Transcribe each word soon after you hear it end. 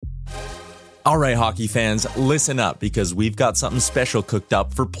All right, hockey fans, listen up because we've got something special cooked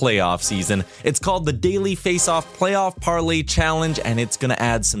up for playoff season. It's called the Daily Face-Off Playoff Parlay Challenge, and it's going to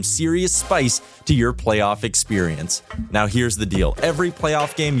add some serious spice to your playoff experience. Now, here's the deal. Every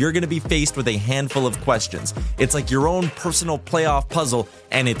playoff game, you're going to be faced with a handful of questions. It's like your own personal playoff puzzle,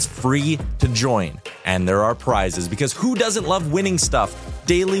 and it's free to join. And there are prizes, because who doesn't love winning stuff?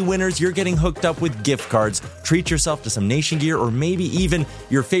 Daily winners, you're getting hooked up with gift cards. Treat yourself to some Nation gear or maybe even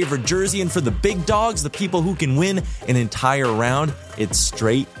your favorite jersey. And for the big dogs, the people who can win an entire round, it's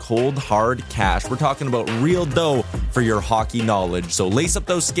straight, cold, hard cash. We're talking about real dough for your hockey knowledge. So lace up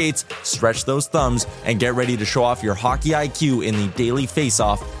those skates, stretch those thumbs, and get ready to show off your hockey IQ in the Daily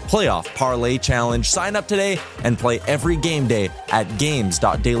Face-Off Playoff Parlay Challenge. Sign up today and play every game day at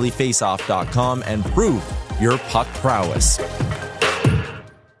games.dailyfaceoff.com and prove your puck prowess.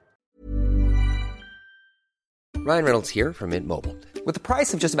 Ryan Reynolds here from Mint Mobile. With the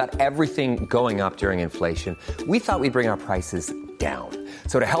price of just about everything going up during inflation, we thought we'd bring our prices down.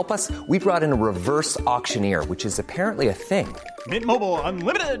 So to help us, we brought in a reverse auctioneer, which is apparently a thing. Mint Mobile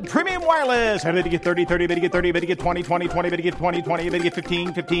Unlimited Premium Wireless. How to get 30, 30, bit to get 30, bit to get 20, 20, 20, bit to get 20, 20, bit to get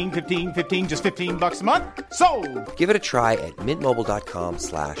 15, 15, 15, 15, just $15 a month? Sold! Give it a try at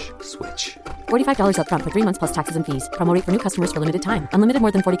mintmobile.com/switch. $45 up front for 3 months plus taxes and fees. Promo rate for new customers for limited time. Unlimited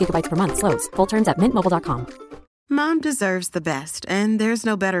more than 40 gigabytes per month. Slows full terms at mintmobile.com. Mom deserves the best, and there's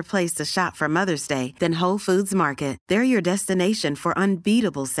no better place to shop for Mother's Day than Whole Foods Market. They're your destination for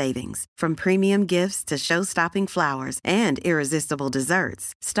unbeatable savings, from premium gifts to show-stopping flowers and irresistible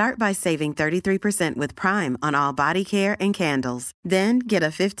desserts. Start by saving 33% with Prime on all body care and candles. Then get a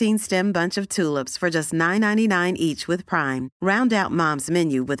 15-stem bunch of tulips for just $9.99 each with Prime. Round out Mom's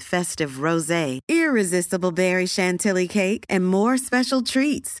menu with festive rosé, irresistible berry chantilly cake, and more special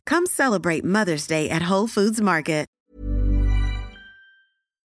treats. Come celebrate Mother's Day at Whole Foods Market.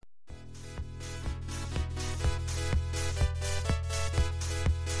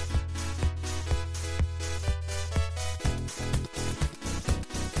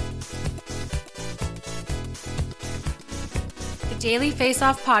 The Daily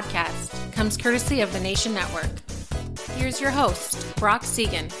Face-Off podcast comes courtesy of the Nation Network. Here's your host, Brock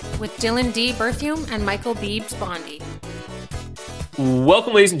Segan, with Dylan D. Berthium and Michael Biebs Bondy.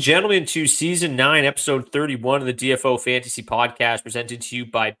 Welcome, ladies and gentlemen, to Season 9, Episode 31 of the DFO Fantasy Podcast, presented to you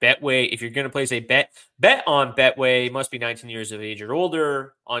by Betway. If you're going to place a bet on Betway. You must be 19 years of age or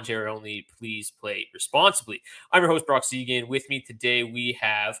older. Ontario only. Please play responsibly. I'm your host, Brock Segan. With me today, we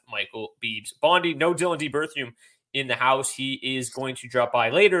have Michael Biebs Bondy. No Dylan D. Berthium in the house. He is going to drop by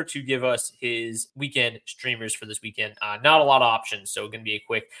later to give us his weekend streamers for this weekend. Not a lot of options, so going to be a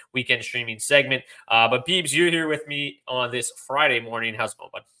quick weekend streaming segment. But Biebs, you're here with me on this Friday morning. How's it going,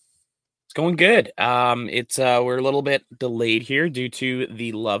 bud? It's going good. We're a little bit delayed here due to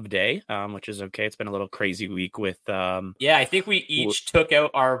the Love Day, which is okay. It's been a little crazy week with I think we each took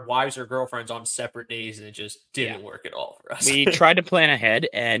out our wives or girlfriends on separate days, and it just didn't work at all for us. We tried to plan ahead,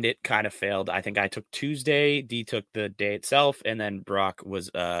 and it kind of failed. I think I took Tuesday, D took the day itself, and then Brock was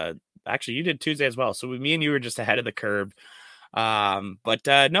actually you did Tuesday as well. So me and you were just ahead of the curve. No,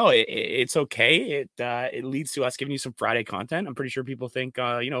 it's okay. It leads to us giving you some Friday content. I'm pretty sure people think,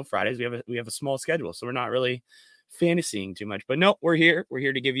 Fridays we have a small schedule, so we're not really fantasying too much, but no, we're here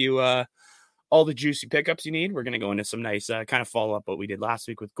to give you, all the juicy pickups you need. We're going to go into some nice, kind of follow up what we did last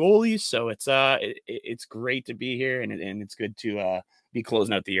week with goalies. So it's great to be here and it's good to, be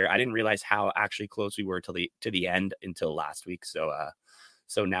closing out the year. I didn't realize how actually close we were to the end until last week. So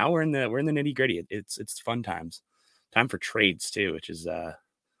now we're in the nitty gritty. It's fun times. Time for trades too, which is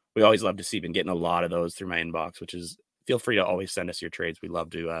we always love to see. Been getting a lot of those through my inbox, which is feel free to always send us your trades. We love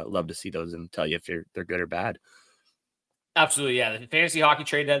to see those and tell you if they're good or bad. Absolutely, yeah. The fantasy hockey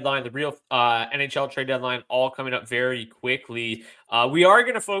trade deadline, the real NHL trade deadline, all coming up very quickly. We are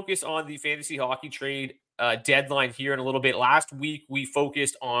going to focus on the fantasy hockey trade deadline here in a little bit. Last week, we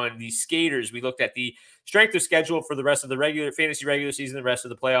focused on the skaters. We looked at the strength of schedule for the rest of the regular season, the rest of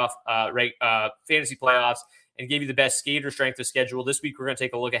the playoff fantasy playoffs, and gave you the best skater strength of schedule. This week, we're going to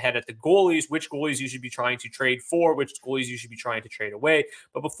take a look ahead at the goalies, which goalies you should be trying to trade for, which goalies you should be trying to trade away.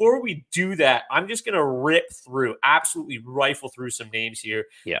 But before we do that, I'm just going to absolutely rifle through some names here.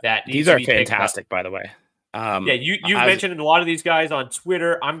 Yeah, that these are fantastic, by the way. You've mentioned a lot of these guys on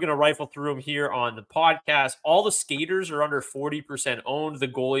Twitter. I'm going to rifle through them here on the podcast. All the skaters are under 40% owned. The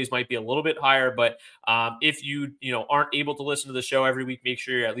goalies might be a little bit higher, but if you aren't able to listen to the show every week, make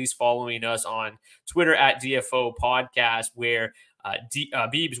sure you're at least following us on Twitter at DFO Podcast, where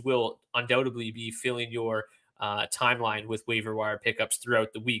Biebs will undoubtedly be filling your timeline with waiver wire pickups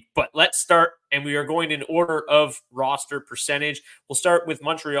throughout the week. But let's start, and we are going in order of roster percentage. We'll start with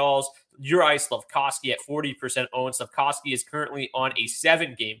Montreal's Juraj Slafkovsky at 40% owned. Slafkovsky is currently on a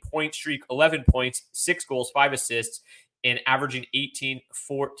 7-game point streak, 11 points, 6 goals, 5 assists, and averaging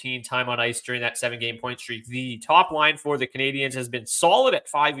 18-14 time on ice during that 7-game point streak. The top line for the Canadiens has been solid at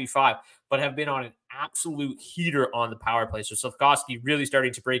 5v5, but have been on an absolute heater on the power play. So Slafkovsky really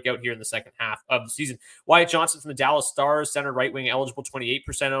starting to break out here in the second half of the season. Wyatt Johnson from the Dallas Stars, center right wing eligible,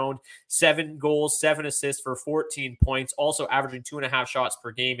 28% owned, 7 goals, 7 assists for 14 points, also averaging 2.5 shots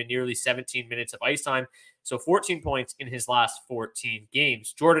per game and nearly 17 minutes of ice time. So 14 points in his last 14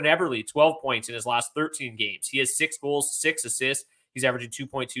 games. Jordan Eberle, 12 points in his last 13 games. He has 6 goals, 6 assists. He's averaging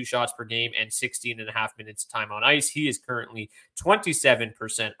 2.2 shots per game and 16.5 minutes time on ice. He is currently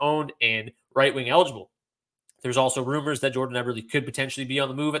 27% owned and right wing eligible. There's also rumors that Jordan Eberle could potentially be on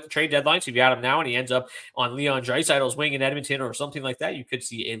the move at the trade deadline. So if you add him now and he ends up on Leon Draisaitl's wing in Edmonton or something like that, you could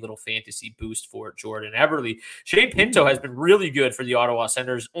see a little fantasy boost for Jordan Eberle. Shane Pinto has been really good for the Ottawa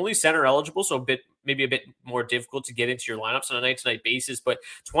Senators, only center eligible, so maybe a bit more difficult to get into your lineups on a night-to-night basis, but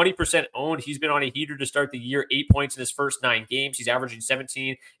 20% owned. He's been on a heater to start the year, 8 points in his first 9 games. He's averaging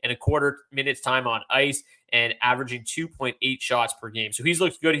 17.25 minutes time on ice and averaging 2.8 shots per game. So he's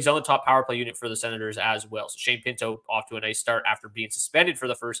looked good. He's on the top power play unit for the Senators as well. So Shane Pinto off to a nice start after being suspended for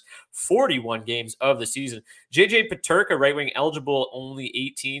the first 41 games of the season. JJ Peterka, right wing eligible,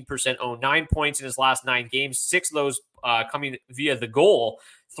 only 18% owned, 9 points in his last 9 games, 6 of those coming via the goal.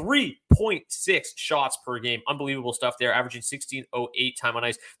 3.6 shots per game. Unbelievable stuff there, averaging 16.08 time on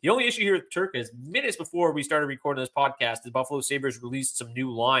ice. The only issue here with Turk is minutes before we started recording this podcast, the Buffalo Sabres released some new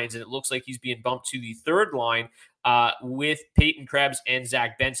lines, and it looks like he's being bumped to the third line with Peyton Krebs and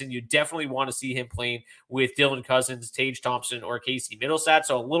Zach Benson. You definitely want to see him playing with Dylan Cousins, Tage Thompson, or Casey Middlestat.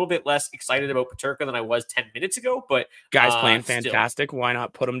 So a little bit less excited about Peterka than I was 10 minutes ago. But guys playing fantastic. Still. Why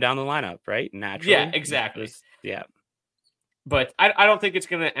not put him down the lineup, right? Naturally. Yeah, exactly. Yeah. But I don't think it's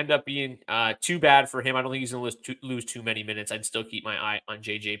going to end up being too bad for him. I don't think he's going to lose too many minutes. I'd still keep my eye on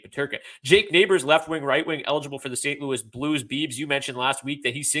JJ Peterka. Jake Neighbors, left wing, right wing, eligible for the St. Louis Blues. Beebs, you mentioned last week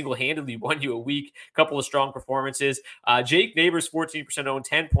that he single-handedly won you a week. Couple of strong performances. Jake Neighbors, 14% owned,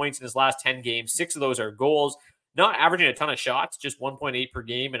 10 points in his last 10 games. 6 of those are goals. Not averaging a ton of shots, just 1.8 per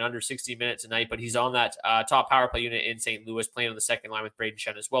game and under 60 minutes a night, but he's on that top power play unit in St. Louis, playing on the second line with Braden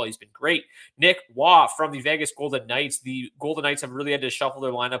Shen as well. He's been great. Nick Waugh from the Vegas Golden Knights. The Golden Knights have really had to shuffle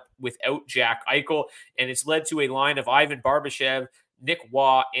their lineup without Jack Eichel, and it's led to a line of Ivan Barbashev, Nick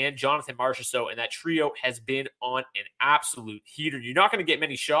Waugh, and Jonathan Marchessault, and that trio has been on an absolute heater. You're not going to get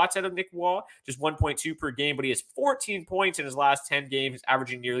many shots out of Nick Waugh, just 1.2 per game, but he has 14 points in his last 10 games,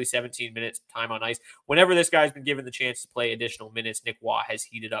 averaging nearly 17 minutes time on ice. Whenever this guy's been given the chance to play additional minutes, Nick Waugh has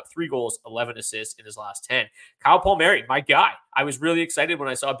heated up. 3 goals, 11 assists in his last 10. Kyle Palmieri, my guy. I was really excited when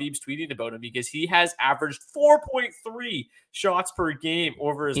I saw Beebs tweeting about him because he has averaged 4.3 shots per game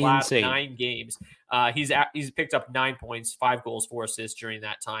over his last 9 games. He's picked up 9 points, 5 goals, 4 assists during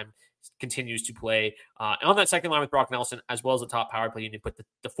that time. Continues to play on that second line with Brock Nelson, as well as the top power play unit, but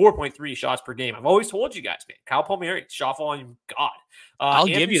the 4.3 shots per game. I've always told you guys, man, Kyle Palmieri, shot volume, God. I'll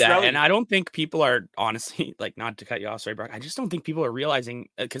give you that. And I don't think people are, honestly, like, not to cut you off, sorry, Brock, I just don't think people are realizing,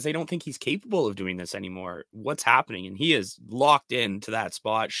 because they don't think he's capable of doing this anymore, what's happening. And he is locked into that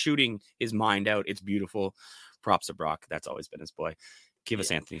spot, shooting his mind out. It's beautiful. Props to Brock. That's always been his boy. Give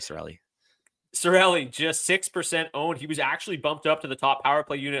us Anthony Cirelli. Cirelli, just 6% owned. He was actually bumped up to the top power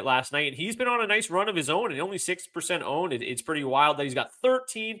play unit last night, and he's been on a nice run of his own, and only 6% owned. It's pretty wild that he's got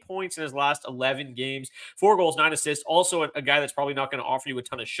 13 points in his last 11 games, 4 goals, 9 assists. Also a guy that's probably not going to offer you a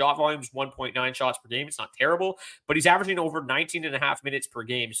ton of shot volumes, 1.9 shots per game. It's not terrible, but he's averaging over 19.5 minutes per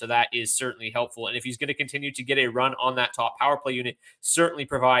game, so that is certainly helpful. And if he's going to continue to get a run on that top power play unit, certainly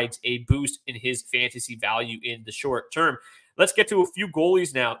provides a boost in his fantasy value in the short term. Let's get to a few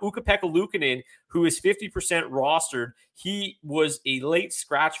goalies now. Ukko-Pekka Luukkonen, who is 50% rostered. He was a late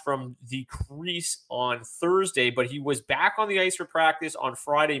scratch from the crease on Thursday, but he was back on the ice for practice on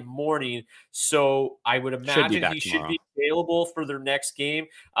Friday morning. So I would imagine he should be available for their next game.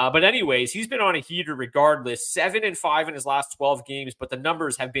 But anyways, he's been on a heater regardless. 7-5 in his last 12 games, but the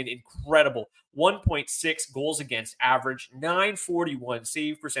numbers have been incredible. 1.6 goals against average, 941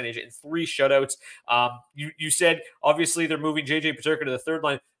 save percentage, and 3 shutouts. You said, obviously, they're moving JJ Peterka to the third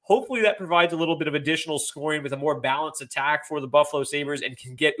line. Hopefully that provides a little bit of additional scoring with a more balanced attack for the Buffalo Sabres and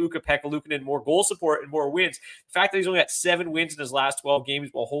can get Ukko-Pekka Luukkonen more goal support and more wins. The fact that he's only got 7 wins in his last 12 games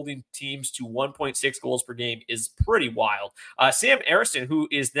while holding teams to 1.6 goals per game is pretty wild. Sam Ersson, who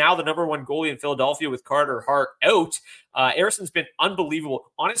is now the number 1 goalie in Philadelphia with Carter Hart out. Erisson's been unbelievable.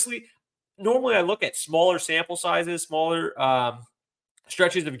 Honestly, normally I look at smaller sample sizes, smaller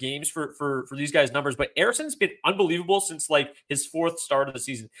stretches of games for these guys' numbers, but Ericsson's been unbelievable since like his fourth start of the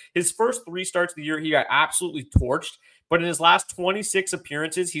season. His first 3 starts of the year, he got absolutely torched. But in his last 26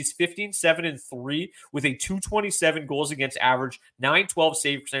 appearances, he's 15-7-3 with a 227 goals against average, 912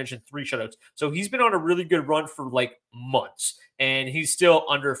 save percentage, and 3 shutouts. So he's been on a really good run for like months, and he's still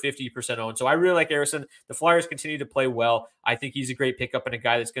under 50% owned. So I really like Eriksson. The Flyers continue to play well. I think he's a great pickup and a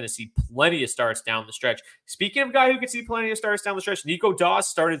guy that's going to see plenty of starts down the stretch. Speaking of a guy who can see plenty of starts down the stretch, Nico Daws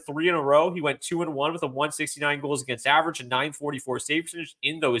started 3 in a row. He went 2-1 with a 169 goals against average and 944 save percentage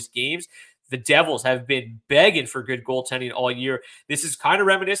in those games. The Devils have been begging for good goaltending all year. This is kind of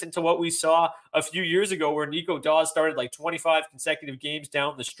reminiscent to what we saw a few years ago where Nico Daws started like 25 consecutive games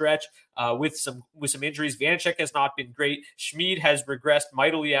down the stretch with some injuries. Vanacek has not been great. Schmid has regressed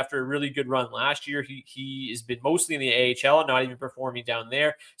mightily after a really good run last year. He has been mostly in the AHL and not even performing down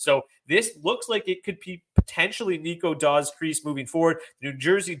there. So this looks like it could be potentially Nico Daws' crease moving forward. New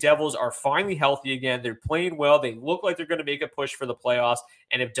Jersey Devils are finally healthy again. They're playing well. They look like they're going to make a push for the playoffs.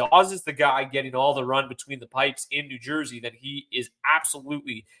 And if Daws is the guy getting all the run between the pipes in New Jersey, then he is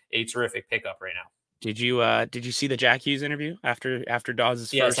absolutely a terrific pickup right now. Did you see the Jack Hughes interview after Daws'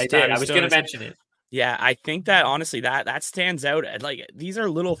 first? Yes, I did. I was going to mention it. Yeah, I think that honestly that stands out. Like these are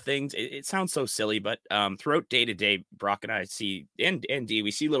little things. It sounds so silly, but throughout day to day, Brock and I see and D, we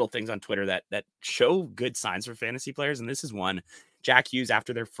see little things on Twitter that show good signs for fantasy players, and this is one. Jack Hughes,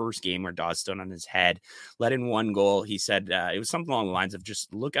 after their first game where Daws stood on his head, let in 1 goal. He said it was something along the lines of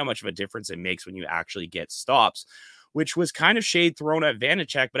just look how much of a difference it makes when you actually get stops, which was kind of shade thrown at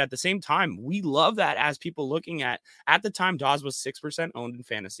Vanacek. But at the same time, we love that as people looking at the time, Daws was 6% owned in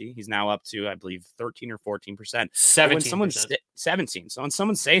fantasy. He's now up to, I believe, 13 or 14%. 17%. 17. So when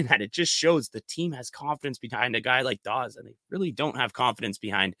someone's saying that, it just shows the team has confidence behind a guy like Daws, and they really don't have confidence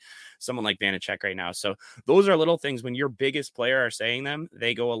behind someone like Vanacek right now. So those are little things. When your biggest player are saying them,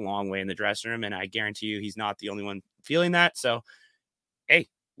 they go a long way in the dressing room. And I guarantee you he's not the only one feeling that. So, hey,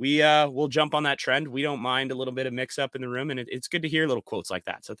 we'll jump on that trend. We don't mind a little bit of mix up in the room, and it's good to hear little quotes like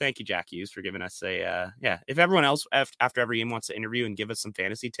that. So thank you, Jack Hughes, for giving us if everyone else after every game wants to interview and give us some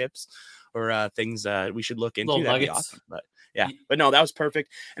fantasy tips or things we should look into, that'd be awesome. But no, that was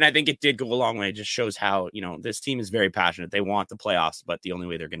perfect. And I think it did go a long way. It just shows how, this team is very passionate. They want the playoffs, but the only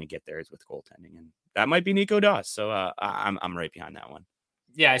way they're going to get there is with goaltending. And that might be Nico Daws. So I'm right behind that one.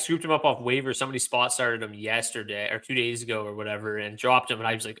 Yeah, I scooped him up off waivers. Somebody spot started him yesterday or 2 days ago or whatever and dropped him. And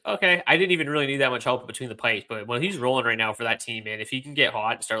I was like, okay, I didn't even really need that much help between the pipes. But when he's rolling right now for that team, man, if he can get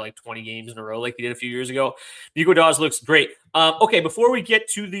hot and start like 20 games in a row like he did a few years ago, Nico Daws looks great. Okay, before we get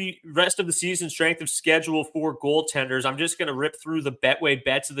to the rest of the season strength of schedule for goaltenders, I'm just going to rip through the Betway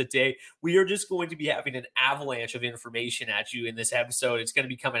bets of the day. We are just going to be having an avalanche of information at you in this episode. It's going to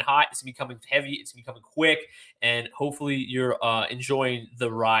be coming hot. It's going to be coming heavy. It's going to be coming quick. And hopefully you're enjoying the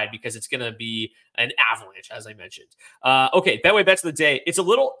ride because it's going to be an avalanche, as I mentioned. Okay, Betway bets of the day. It's a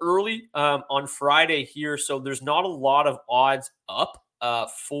little early on Friday here, so there's not a lot of odds up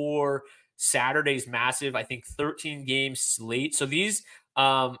for Saturday's massive, I think, 13 game slate. So these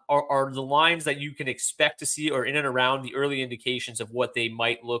are the lines that you can expect to see or in and around the early indications of what they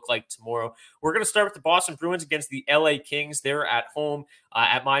might look like tomorrow. We're going to start with the Boston Bruins against the LA Kings. They're at home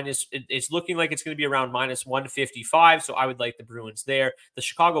at minus. It's looking like it's going to be around minus 155. So I would like the Bruins there. The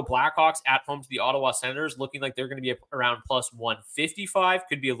Chicago Blackhawks at home to the Ottawa Senators, looking like they're going to be around plus 155.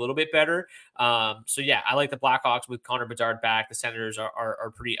 Could be a little bit better. So yeah, I like the Blackhawks with Connor Bedard back. The Senators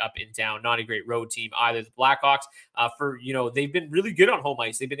are pretty up and down. Not a great road team either. The Blackhawks, they've been really good on home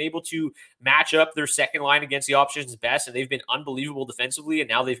ice. They've been able to match up their second line against the opposition's best, and they've been unbelievable defensively. And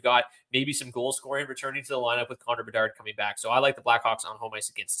now they've got maybe some goal scoring returning to the lineup with Connor Bedard coming back. So I like the Blackhawks on home ice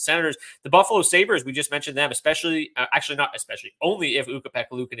against the Senators. The Buffalo Sabres, we just mentioned them, only if Ukko-Pekka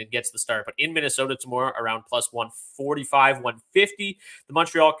Luukkonen gets the start. But in Minnesota tomorrow, around plus 145, 150. The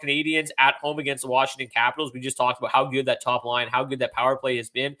Montreal Canadiens at home against the Washington Capitals. We just talked about how good that top line, how good that power play has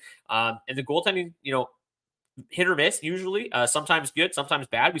been. And the goaltending, hit or miss usually, sometimes good, sometimes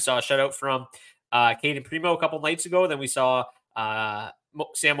bad. We saw a shutout from Caden Primo a couple nights ago. Then we saw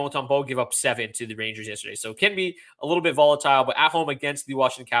Sam Montembeault give up 7 to the Rangers yesterday. So it can be a little bit volatile, but at home against the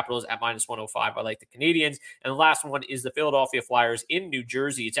Washington Capitals at minus 105, I like the Canadiens. And the last one is the Philadelphia Flyers in New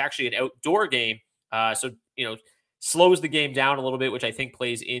Jersey. It's actually an outdoor game. Slows the game down a little bit, which I think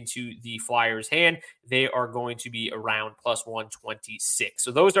plays into the Flyers' hand. They are going to be around plus 126.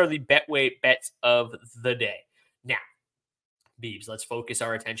 So those are the Betway bets of the day. Now, Beebs, let's focus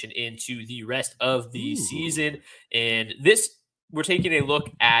our attention into the rest of the season. And this we're taking a look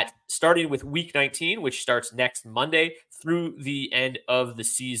at starting with week 19, which starts next Monday through the end of the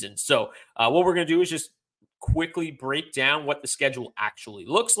season. So what we're going to do is just quickly break down what the schedule actually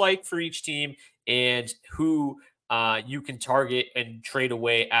looks like for each team and who you can target and trade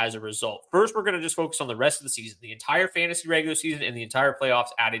away as a result. First, we're going to just focus on the rest of the season, the entire fantasy regular season and the entire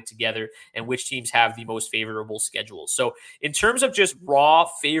playoffs added together, and which teams have the most favorable schedules. So in terms of just raw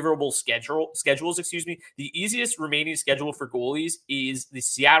favorable schedules, the easiest remaining schedule for goalies is the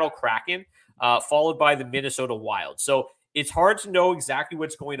Seattle Kraken, followed by the Minnesota Wild. So it's hard to know exactly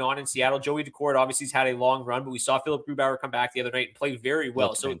what's going on in Seattle. Joey Daccord obviously has had a long run, but we saw Philip Grubauer come back the other night and play very well.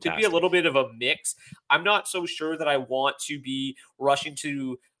 Looked so fantastic. It could be a little bit of a mix. I'm not so sure that I want to be rushing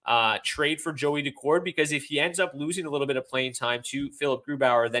to trade for Joey Daccord, because if he ends up losing a little bit of playing time to Philip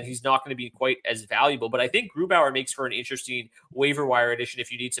Grubauer, then he's not going to be quite as valuable. But I think Grubauer makes for an interesting waiver wire addition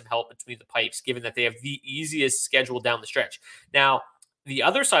if you need some help between the pipes, given that they have the easiest schedule down the stretch. Now, the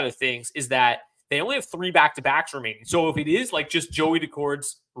other side of things is that they only have 3 back-to-backs remaining. So if it is like just Joey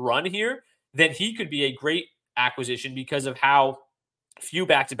Daccord's run here, then he could be a great acquisition because of how few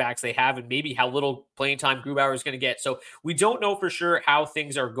back-to-backs they have and maybe how little playing time Grubauer is going to get. So we don't know for sure how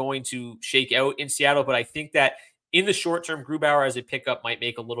things are going to shake out in Seattle, but I think that in the short term, Grubauer as a pickup might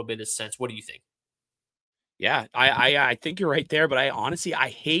make a little bit of sense. What do you think? Yeah, I think you're right there, but I honestly,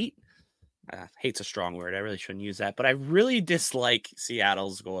 hate's a strong word. I really shouldn't use that, but I really dislike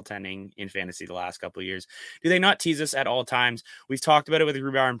Seattle's goaltending in fantasy the last couple of years. Do they not tease us at all times? We've talked about it with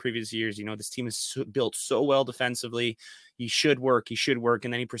Grubauer in previous years. You know, this team is built so well defensively. He should work.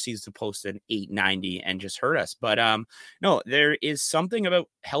 And then he proceeds to post an 890 and just hurt us. But no, there is something about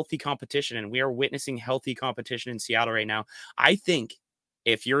healthy competition, and we are witnessing healthy competition in Seattle right now. I think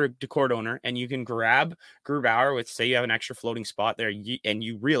if you're a Daccord owner and you can grab Grubauer with, say you have an extra floating spot there, and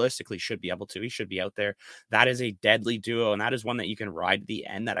you realistically should be able to, he should be out there. That is a deadly duo. And that is one that you can ride to the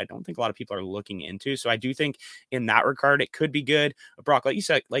end that I don't think a lot of people are looking into. So I do think in that regard, it could be good. Brock, like you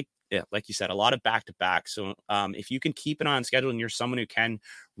said, like you said, a lot of back-to-back. So if you can keep an eye on schedule and you're someone who can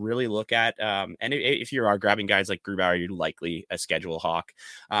really look at, and if you are grabbing guys like Grubauer, you're likely a schedule hawk.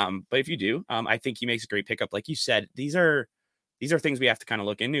 But if you do, I think he makes a great pickup. Like you said, these are things we have to kind of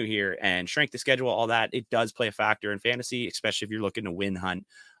look into here, and strength of schedule, all that. It does play a factor in fantasy, especially if you're looking to win hunt.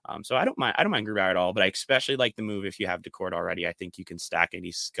 So I don't mind Grubauer at all, but I especially like the move if you have Daccord already. I think you can stack a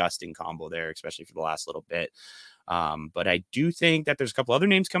disgusting combo there, especially for the last little bit. But I do think that there's a couple other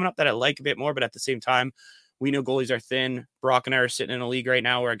names coming up that I like a bit more, but at the same time, we know goalies are thin. Brock and I are sitting in a league right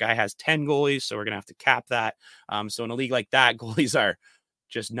now where a guy has 10 goalies, so we're going to have to cap that. So in a league like that, goalies are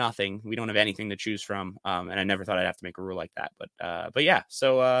just nothing. We don't have anything to choose from. And I never thought I'd have to make a rule like that, but yeah.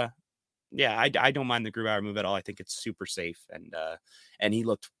 So, yeah, I don't mind the Grubauer move at all. I think it's super safe. And he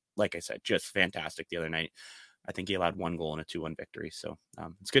looked, like I said, just fantastic the other night. I think he allowed 1 goal in a 2-1 victory. So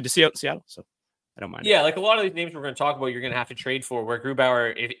it's good to see out in Seattle. So I don't mind. Yeah, like a lot of these names we're going to talk about, you're going to have to trade for. Where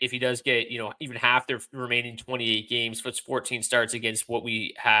Grubauer, if he does get, even half their remaining 28 games, puts 14 starts against what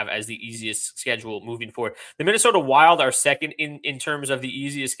we have as the easiest schedule moving forward. The Minnesota Wild are second in terms of the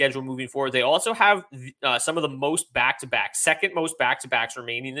easiest schedule moving forward. They also have some of the most back-to-backs, second most back-to-backs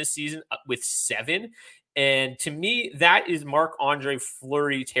remaining this season with 7. And to me, that is Marc-Andre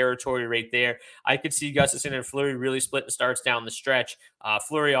Fleury territory right there. I could see Gustafsson and Fleury really splitting starts down the stretch.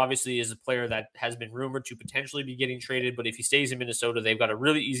 Fleury obviously is a player that has been rumored to potentially be getting traded, but if he stays in Minnesota, they've got a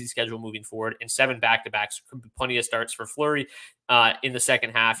really easy schedule moving forward, and 7 back-to-backs, could be plenty of starts for Fleury in the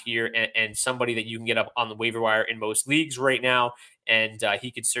second half here, and somebody that you can get up on the waiver wire in most leagues right now. And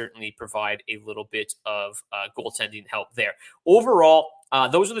he could certainly provide a little bit of goaltending help there. Overall,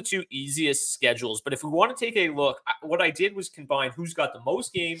 those are the 2 easiest schedules. But if we want to take a look, what I did was combine who's got the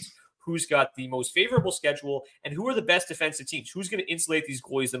most games, who's got the most favorable schedule, and who are the best defensive teams, who's going to insulate these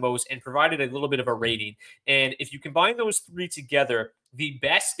goalies the most, and provided a little bit of a rating. And if you combine those 3 together, the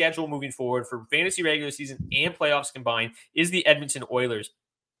best schedule moving forward for fantasy regular season and playoffs combined is the Edmonton Oilers,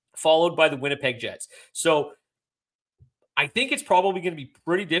 followed by the Winnipeg Jets. So I think it's probably going to be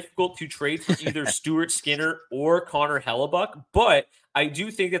pretty difficult to trade for either Stuart Skinner or Connor Hellebuck, but I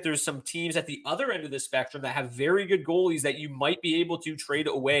do think that there's some teams at the other end of the spectrum that have very good goalies that you might be able to trade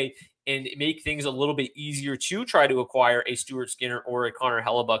away and make things a little bit easier to try to acquire a Stuart Skinner or a Connor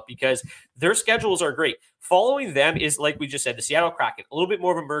Hellebuck, because their schedules are great. Following them is, like we just said, the Seattle Kraken, a little bit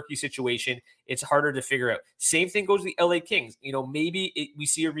more of a murky situation. It's harder to figure out. Same thing goes to the LA Kings. Maybe we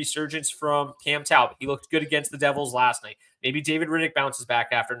see a resurgence from Cam Talbot. He looked good against the Devils last night. Maybe David Riddick bounces back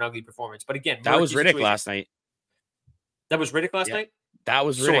after an ugly performance. But again, that was Riddick last night. That was Riddick last night? That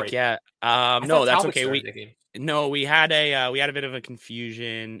was Riddick, Sorry. yeah. No, that's Talbot okay. started the game. No, we had a bit of a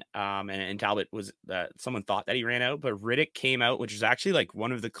confusion, and Talbot was someone thought that he ran out, but Riddick came out, which is actually like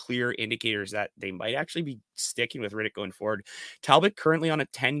one of the clear indicators that they might actually be sticking with Riddick going forward. Talbot currently on a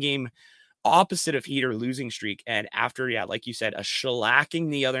 10-game opposite of heater losing streak, and after, like you said, a shellacking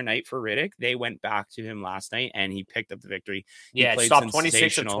the other night for Riddick, they went back to him last night and he picked up the victory. He Yeah, played stopped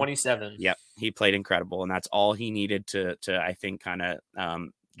 26 of 27. Yep, he played incredible, and that's all he needed to I think kind of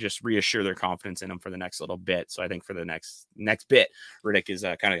just reassure their confidence in him for the next little bit. So I think for the next bit, Riddick is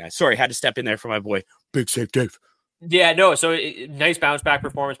kind of guy. Sorry, had to step in there for my boy, Big Save Dave. Yeah, no, so nice bounce back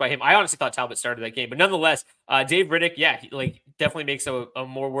performance by him. I honestly thought Talbot started that game, but nonetheless, Dave Riddick, he definitely makes a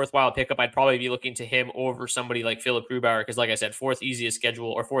more worthwhile pickup. I'd probably be looking to him over somebody like Philip Grubauer because, like I said, fourth easiest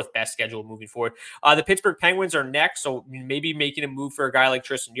schedule or fourth best schedule moving forward. The Pittsburgh Penguins are next, so maybe making a move for a guy like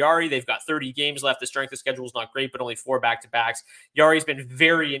Tristan Jarry. They've got 30 games left. The strength of schedule is not great, but only 4 back-to-backs. Jarry's been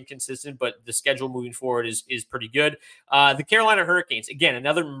very inconsistent, but the schedule moving forward is pretty good. The Carolina Hurricanes, again,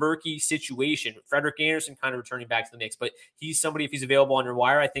 another murky situation. Frederik Andersen kind of returning back to the mix, but he's somebody, if he's available on your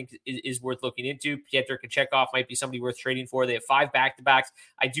wire, I think is worth looking into. Pyotr Kochetkov might be somebody worth trading for. They have 5 back-to-backs.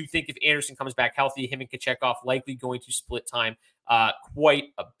 I do think if Anderson comes back healthy, him and Kochetkov likely going to split time quite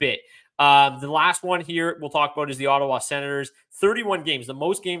a bit. The last one here we'll talk about is the Ottawa Senators. 31 games, the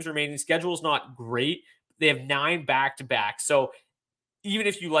most games remaining. Schedule is not great. They have 9 back-to-backs. So even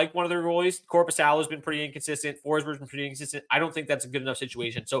if you like one of their goalies, Korpisalo's been pretty inconsistent. Forsberg's been pretty inconsistent. I don't think that's a good enough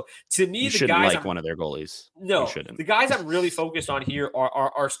situation. So to me, the guys like one of their goalies. No, the guys I'm really focused on here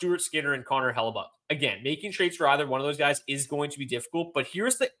are Stuart Skinner and Connor Hellebuck. Again, making trades for either one of those guys is going to be difficult, but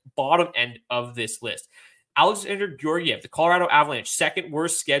here's the bottom end of this list. Alexander Georgiev, the Colorado Avalanche, second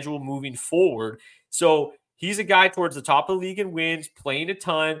worst schedule moving forward. So he's a guy towards the top of the league in wins, playing a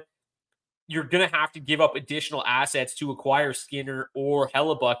ton. You're going to have to give up additional assets to acquire Skinner or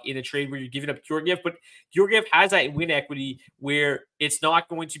Hellebuck in a trade where you're giving up Georgiev. But Georgiev has that win equity where it's not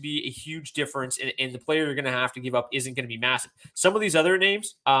going to be a huge difference, and the player you're going to have to give up isn't going to be massive. Some of these other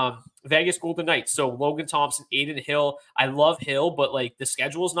names, Vegas Golden Knights, so Logan Thompson, Aiden Hill. I love Hill, but like the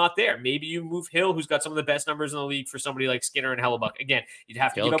schedule is not there. Maybe you move Hill, who's got some of the best numbers in the league, for somebody like Skinner and Hellebuck. Again, you'd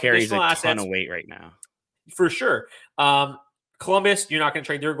have to give up additional assets. Hill carries a ton of weight right now. For sure. Columbus, you're not going to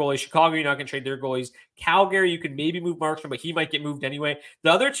trade their goalies. Chicago, you're not going to trade their goalies. Calgary, you could maybe move Markstrom, but he might get moved anyway.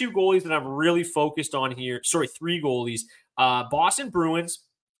 The other 2 goalies that I'm really focused on here, 3 goalies. Boston Bruins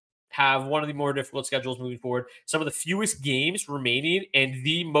have one of the more difficult schedules moving forward. Some of the fewest games remaining and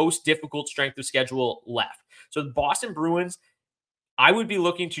the most difficult strength of schedule left. So the Boston Bruins, I would be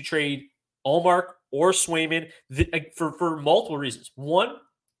looking to trade Ullmark or Swayman for multiple reasons. 1,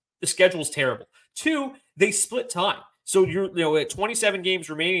 the schedule is terrible. 2, they split time. So you're at 27 games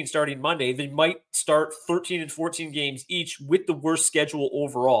remaining starting Monday. They might start 13 and 14 games each with the worst schedule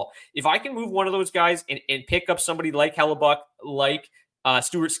overall. If I can move one of those guys and pick up somebody like Hellebuck, like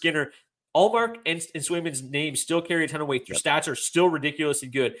Stuart Skinner, Ullmark and Swayman's names still carry a ton of weight. Their stats are still ridiculously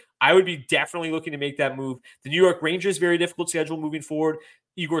good. I would be definitely looking to make that move. The New York Rangers, very difficult schedule moving forward.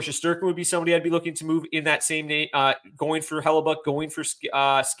 Igor Shesterkin would be somebody I'd be looking to move in that same name, going for Hellebuck, going for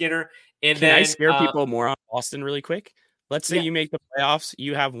Skinner. And Can I scare people more on Boston really quick? Let's say you make the playoffs.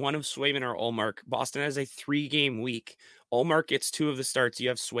 You have one of Swayman or Ullmark. Boston has a 3-game week. Ullmark gets 2 of the starts. You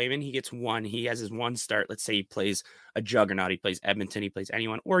have Swayman. He gets 1. He has his 1 start. Let's say he plays a juggernaut. He plays Edmonton. He plays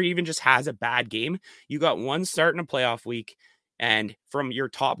anyone. Or he even just has a bad game. You got 1 start in a playoff week. And from your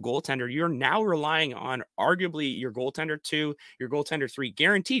top goaltender, you're now relying on arguably your goaltender 2, your goaltender 3,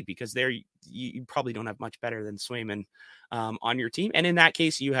 guaranteed, because you probably don't have much better than Swayman on your team. And in that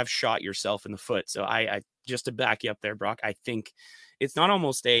case, you have shot yourself in the foot. So I just to back you up there, Brock, I think it's not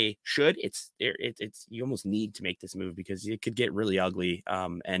almost a should, it's you almost need to make this move because it could get really ugly.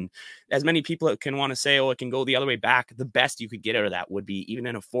 And as many people can want to say, it can go the other way back. The best you could get out of that would be even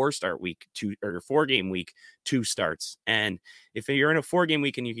in a 4-start week, 4-game week, 2 starts. And if you're in a 4-game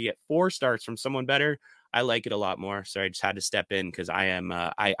week and you can get 4 starts from someone better, I like it a lot more. So I just had to step in because I am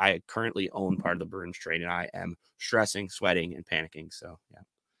I currently own part of the Bruins trade and I am stressing, sweating, and panicking. So yeah.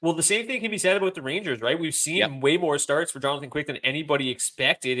 Well, the same thing can be said about the Rangers, right? We've seen way more starts for Jonathan Quick than anybody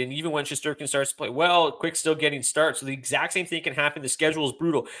expected. And even when Shesterkin starts to play well, Quick's still getting starts. So the exact same thing can happen. The schedule is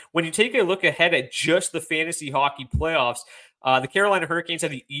brutal. When you take a look ahead at just the fantasy hockey playoffs, the Carolina Hurricanes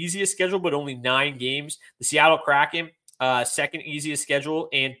have the easiest schedule, but only 9 games. The Seattle Kraken, second easiest schedule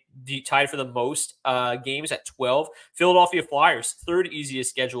and tied for the most games at 12. Philadelphia Flyers, third easiest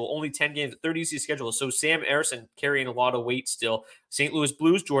schedule, only 10 games, third easiest schedule. So Sam Ersson carrying a lot of weight still. St. Louis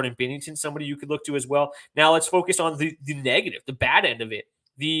Blues, Jordan Binnington, somebody you could look to as well. Now let's focus on the negative, the bad end of it.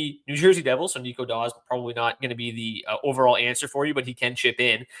 The New Jersey Devils, so Nico Dawes, probably not going to be the overall answer for you, but he can chip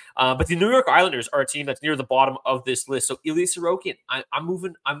in. But the New York Islanders are a team that's near the bottom of this list. So Ilya Sorokin,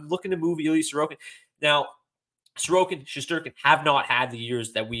 I'm looking to move Ilya Sorokin. Now, Sorokin, Shesterkin have not had the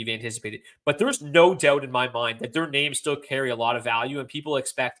years that we've anticipated, but there's no doubt in my mind that their names still carry a lot of value and people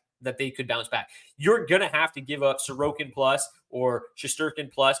expect that they could bounce back. You're going to have to give up Sorokin plus or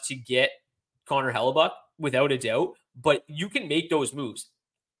Shesterkin plus to get Connor Hellebuyck without a doubt, but you can make those moves.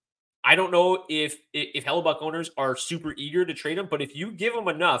 I don't know if Hellebuyck owners are super eager to trade him, but if you give them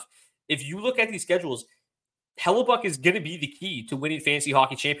enough, if you look at these schedules, Hellebuyck is going to be the key to winning fantasy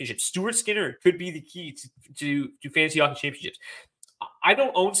hockey championships. Stuart Skinner could be the key to fantasy hockey championships. I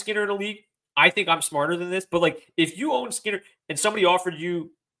don't own Skinner in a league. I think I'm smarter than this, but like if you own Skinner and somebody offered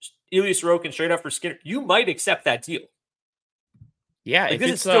you Ilya Sorokin straight up for Skinner, you might accept that deal. Yeah, like,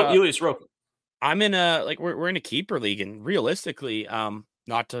 this is still Ilya Sorokin. I'm in a we're in a keeper league, and realistically,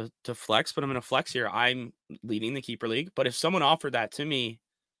 not to flex, but I'm in a flex here. I'm leading the keeper league, but if someone offered that to me,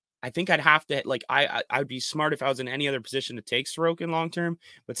 I think I'd have to I'd be smart if I was in any other position to take Sorokin long term.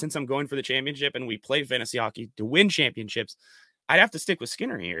 But since I'm going for the championship and we play fantasy hockey to win championships, I'd have to stick with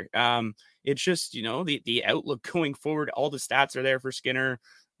Skinner here. It's just, the outlook going forward, all the stats are there for Skinner.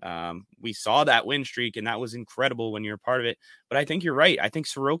 We saw that win streak, and that was incredible when you're a part of it. But I think you're right. I think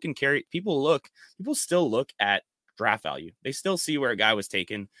Sorokin people still look at draft value. They still see where a guy was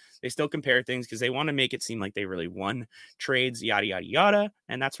taken. They still compare things because they want to make it seem like they really won trades, yada, yada, yada.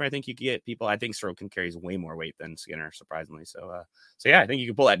 And that's where I think you can get people. I think Sorokin carries way more weight than Skinner, surprisingly. So yeah, I think you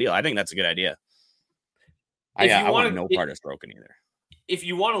can pull that deal. I think that's a good idea. I want no part of Sorokin either. If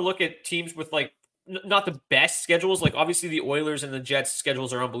you want to look at teams with not the best schedules, like obviously the Oilers and the Jets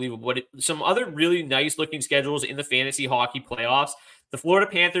schedules are unbelievable, but some other really nice looking schedules in the fantasy hockey playoffs, the Florida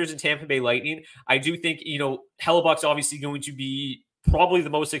Panthers and Tampa Bay Lightning. I do think, Hellebuyck's obviously going to be probably the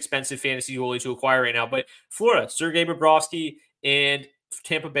most expensive fantasy goalie to acquire right now, but Florida, Sergei Bobrovsky, and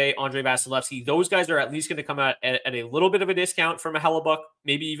Tampa Bay, Andrei Vasilevsky, those guys are at least going to come out at a little bit of a discount from a Hellebuyck,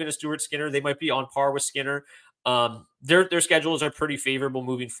 maybe even a Stuart Skinner. They might be on par with Skinner. Their schedules are pretty favorable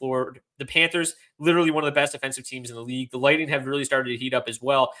moving forward. The Panthers, literally one of the best defensive teams in the league. The Lightning have really started to heat up as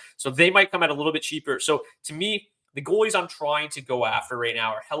well, so they might come at a little bit cheaper. So to me, the goalies I'm trying to go after right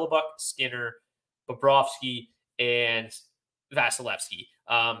now are Hellebuyck, Skinner, Bobrovsky, and Vasilevsky.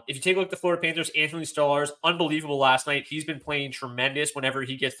 If you take a look at the Florida Panthers, Anthony Stolarz, unbelievable last night. He's been playing tremendous whenever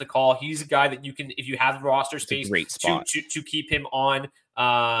he gets the call. He's a guy that you can, if you have the roster space, to keep him on,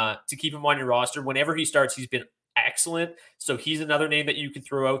 your roster. Whenever he starts, he's been excellent. So he's another name that you can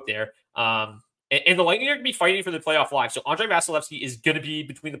throw out there. And the Lightning are going to be fighting for the playoff life. So Andrei Vasilevsky is going to be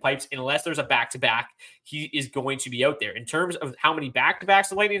between the pipes. Unless there's a back-to-back, he is going to be out there. In terms of how many back-to-backs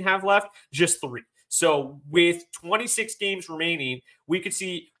the Lightning have left, just 3. So with 26 games remaining, we could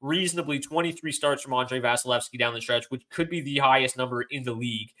see reasonably 23 starts from Andrei Vasilevsky down the stretch, which could be the highest number in the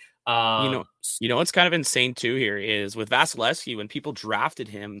league. What's kind of insane too here is with Vasilevsky, when people drafted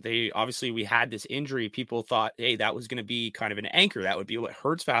him, we had this injury. People thought, hey, that was going to be kind of an anchor. That would be what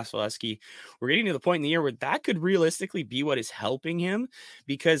hurts Vasilevsky. We're getting to the point in the year where that could realistically be what is helping him,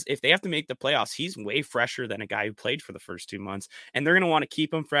 because if they have to make the playoffs, he's way fresher than a guy who played for the first 2 months, and they're going to want to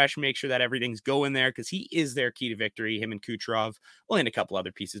keep him fresh, make sure that everything's going there, because he is their key to victory, him and Kucherov, well, and a couple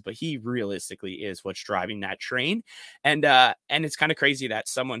other pieces, but he realistically is what's driving that train. And it's kind of crazy that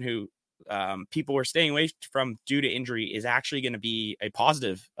someone who people were staying away from due to injury is actually going to be a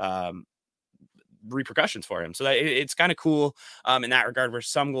positive repercussions for him. So that it's kind of cool in that regard, where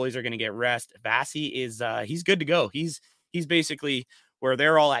some goalies are going to get rest. Vasi is he's good to go. He's basically where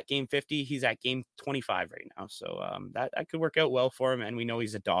they're all at game 50. He's at game 25 right now. So that could work out well for him. And we know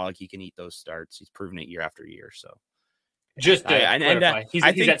he's a dog. He can eat those starts. He's proven it year after year. So just to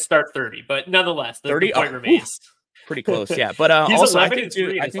he's at start 30, but nonetheless, the 30 point remains. Pretty close, yeah. But also, I think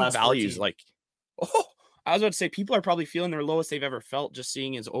values 14. I was about to say, people are probably feeling their lowest they've ever felt just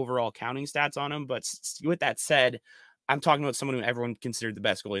seeing his overall counting stats on him. But with that said, I'm talking about someone who everyone considered the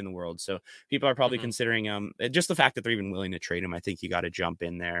best goalie in the world. So people are probably considering just the fact that they're even willing to trade him. I think you got to jump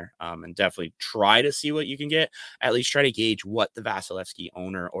in there and definitely try to see what you can get. At least try to gauge what the Vasilevsky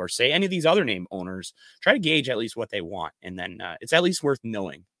owner, or say any of these other name owners, try to gauge at least what they want. And then it's at least worth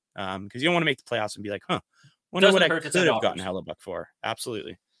knowing, because you don't want to make the playoffs and be like, wonder what I could have gotten Hellebuyck for.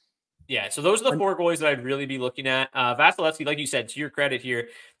 Absolutely. Yeah, so those are the 4 goalies that I'd really be looking at. Vasilevsky, like you said, to your credit here,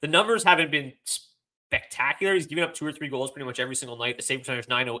 the numbers haven't been spectacular. He's given up 2 or 3 goals pretty much every single night. The save percentage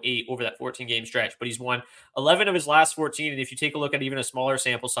is .908 over that 14-game stretch, but he's won 11 of his last 14. And if you take a look at even a smaller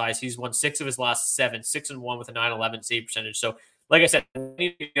sample size, he's won 6 of his last 7, 6-1 with a .911 save percentage. So, like I said,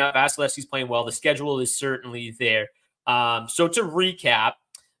 Vasilevsky's playing well. The schedule is certainly there. So to recap,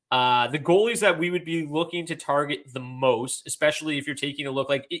 The goalies that we would be looking to target the most, especially if you're taking a look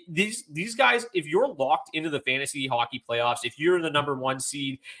these guys, if you're locked into the fantasy hockey playoffs, if you're the number 1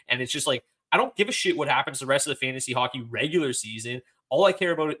 seed and it's just like, I don't give a shit what happens the rest of the fantasy hockey regular season. All I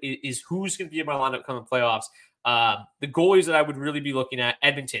care about is who's going to be in my lineup coming playoffs. The goalies that I would really be looking at,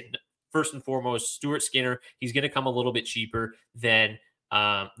 Edmonton, first and foremost, Stuart Skinner. He's going to come a little bit cheaper than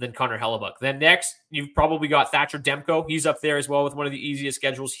Connor Hellebuck. Then next, you've probably got Thatcher Demko. He's up there as well with one of the easiest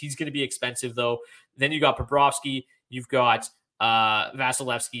schedules. He's going to be expensive, though. Then you got Bobrovsky. You've got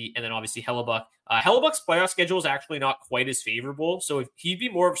Vasilevsky, and then obviously Hellebuck. Hellebuck's playoff schedule is actually not quite as favorable, so if he'd be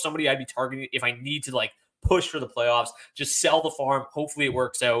more of somebody I'd be targeting if I need to push for the playoffs, just sell the farm. Hopefully it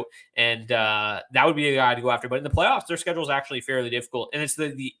works out, and that would be a guy to go after. But in the playoffs, their schedule is actually fairly difficult, and it's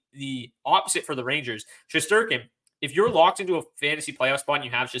the opposite for the Rangers. Shesterkin, if you're locked into a fantasy playoff spot and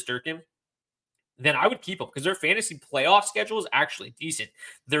you have Shesterkin, then I would keep him because their fantasy playoff schedule is actually decent.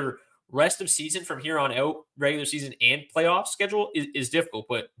 Their rest of season from here on out, regular season and playoff schedule is difficult,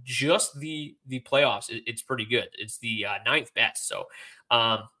 but just the playoffs, it's pretty good. It's the 9th best. So,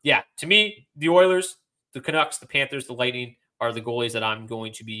 to me, the Oilers, the Canucks, the Panthers, the Lightning are the goalies that I'm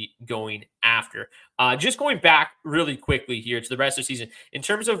going to be going after. Just going back really quickly here to the rest of the season, in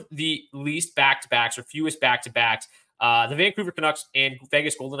terms of the least back-to-backs or fewest back-to-backs, the Vancouver Canucks and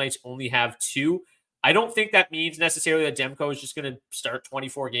Vegas Golden Knights only have 2. I don't think that means necessarily that Demko is just going to start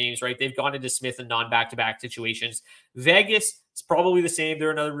 24 games, right? They've gone into Smith in non-back-to-back situations. Vegas is probably the same. They're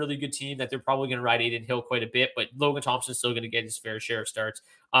another really good team that they're probably going to ride Aiden Hill quite a bit, but Logan Thompson's still going to get his fair share of starts.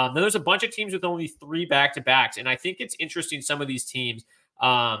 Then there's a bunch of teams with only 3 back-to-backs, and I think it's interesting, some of these teams.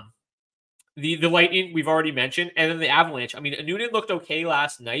 The Lightning, we've already mentioned, and then the Avalanche. I mean, Noonan looked okay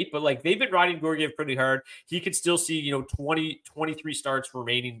last night, but they've been riding Georgiev pretty hard. He could still see, 23 starts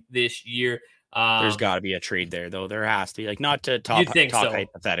remaining this year. There's got to be a trade there, though. There has to be, not to talk so.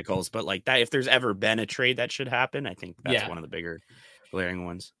 hypotheticals, but that if there's ever been a trade that should happen, I think that's one of the bigger glaring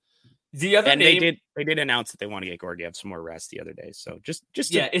ones. The other name, they did announce that they want to get Georgiev some more rest the other day. So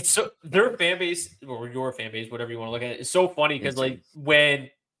it's so their fan base or your fan base, whatever you want to look at it, is so funny because when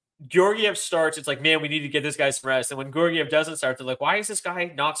Georgiev starts, it's man, we need to get this guy some rest. And when Georgiev doesn't start, they're why is this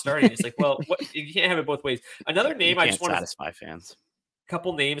guy not starting? It's well, you can't have it both ways. Another name I just want to satisfy fans.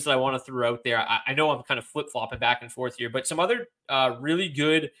 Couple names that I want to throw out there. I know I'm kind of flip-flopping back and forth here, but some other really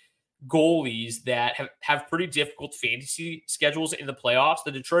good goalies that have pretty difficult fantasy schedules in the playoffs.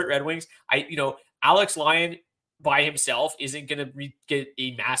 The Detroit Red Wings, Alex Lyon by himself isn't going to get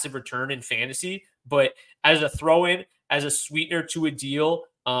a massive return in fantasy, but as a throw-in, as a sweetener to a deal,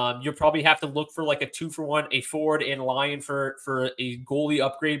 you'll probably have to look for a 2-for-1, a forward and Lyon for a goalie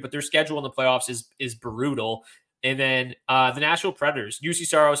upgrade, but their schedule in the playoffs is brutal. And then the Nashville Predators. UC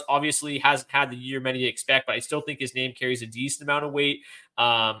Saros obviously hasn't had the year many expect, but I still think his name carries a decent amount of weight.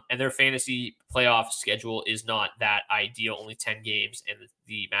 And their fantasy playoff schedule is not that ideal, only 10 games, and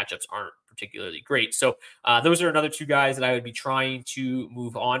the matchups aren't particularly great. So those are another 2 guys that I would be trying to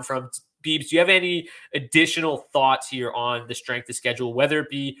move on from. Beebs, do you have any additional thoughts here on the strength of schedule, whether it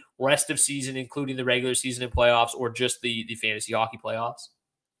be rest of season, including the regular season and playoffs, or just the fantasy hockey playoffs?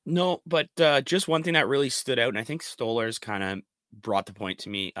 No, but just one thing that really stood out, and I think Stolar's kind of brought the point to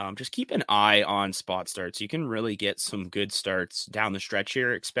me, just keep an eye on spot starts. You can really get some good starts down the stretch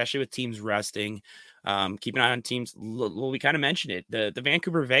here, especially with teams resting. Keep an eye on teams. Well, we kind of mentioned it, the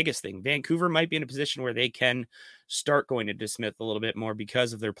Vancouver-Vegas thing. Vancouver might be in a position where they can start going to DeSmith a little bit more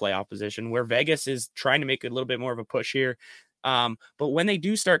because of their playoff position, where Vegas is trying to make a little bit more of a push here. But when they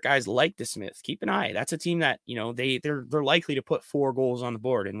do start guys like DeSmith, keep an eye. That's a team that, they're likely to put 4 goals on the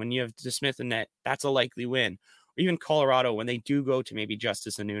board. And when you have DeSmith in net, that's a likely win. Or even Colorado, when they do go to maybe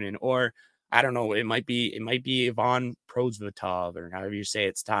Justice Noonan, or I don't know, it might be Ivan Prosvetov, or however you say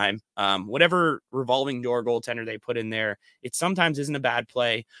it's time. Whatever revolving door goaltender they put in there, it sometimes isn't a bad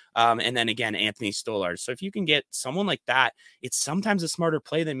play. And then again, Anthony Stolar. So if you can get someone like that, it's sometimes a smarter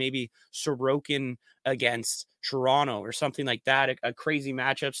play than maybe Sorokin against Toronto or something like that. A crazy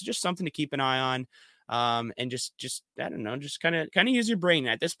matchup. So just something to keep an eye on. And just I don't know, just kind of use your brain.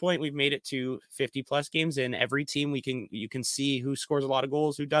 At this point, we've made it to 50 plus games in. Every team you can see who scores a lot of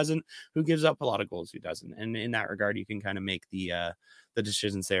goals, who doesn't, who gives up a lot of goals, who doesn't. And in that regard, you can kind of make the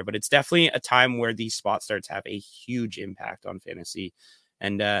decisions there. But it's definitely a time where these spot starts have a huge impact on fantasy.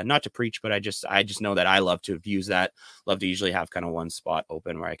 And not to preach, but I just know that I love to abuse that. Love to usually have kind of one spot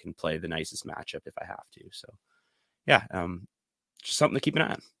open where I can play the nicest matchup if I have to. So yeah, just something to keep an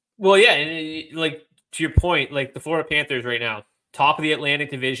eye on. Well, yeah, and to your point, the Florida Panthers right now, top of the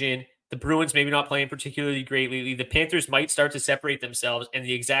Atlantic Division. The Bruins maybe not playing particularly great lately. The Panthers might start to separate themselves, and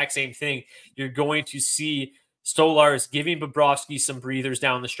the exact same thing. You're going to see Stolarz giving Bobrovsky some breathers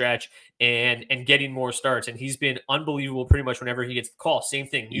down the stretch and getting more starts. And he's been unbelievable pretty much whenever he gets the call. Same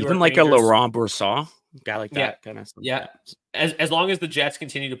thing. New Even York like Rangers, a Laurent Brossoit, guy like that kind of stuff. Yeah. As long as the Jets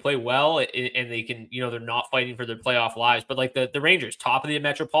continue to play well and they can, they're not fighting for their playoff lives. But like the Rangers, top of the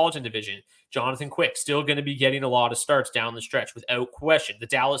Metropolitan Division, Jonathan Quick still going to be getting a lot of starts down the stretch without question. The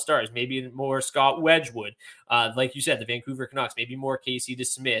Dallas Stars, maybe more Scott Wedgwood. Like you said, the Vancouver Canucks, maybe more Casey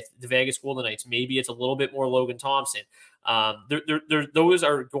DeSmith. The Vegas Golden Knights, maybe it's a little bit more Logan Thompson. Those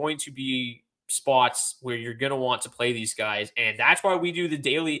are going to be spots where you're going to want to play these guys. And that's why we do the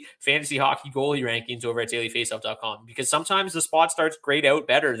daily fantasy hockey goalie rankings over at dailyfaceoff.com, because sometimes the spot starts grayed out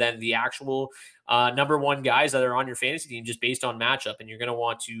better than the actual number one guys that are on your fantasy team just based on matchup. And you're going to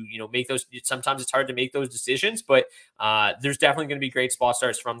want to, make those. Sometimes it's hard to make those decisions, but there's definitely going to be great spot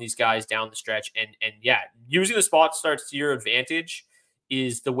starts from these guys down the stretch. And yeah, using the spot starts to your advantage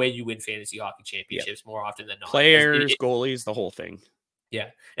is the way you win fantasy hockey championships more often than not. Players, goalies, the whole thing. Yeah.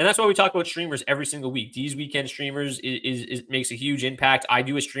 And that's why we talk about streamers every single week. These weekend streamers is makes a huge impact. I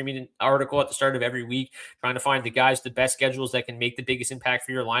do a streaming article at the start of every week, trying to find the guys, the best schedules that can make the biggest impact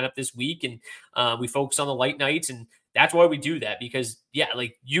for your lineup this week. And we focus on the light nights. And that's why we do that, because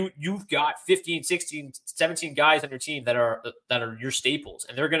like you've got 15, 16, 17 guys on your team that are your staples,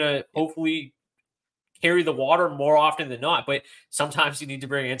 and they're going to hopefully carry the water more often than not. But sometimes you need to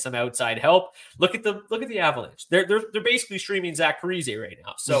bring in some outside help. Look at the Avalanche. They're basically streaming Zach Parise right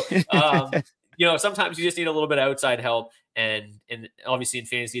now. So sometimes you just need a little bit of outside help. And obviously in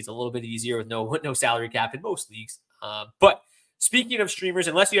fantasy, it's a little bit easier with no salary cap in most leagues. But speaking of streamers,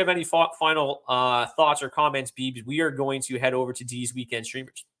 unless you have any final thoughts or comments, Beebs, we are going to head over to D's weekend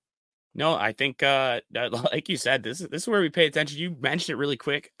streamers. No, I think, like you said, this is where we pay attention. You mentioned it really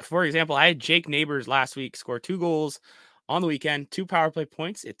quick. For example, I had Jake Neighbors last week score 2 goals on the weekend, 2 power play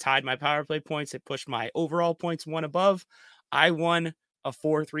points. It tied my power play points. It pushed my overall points 1 above. I won a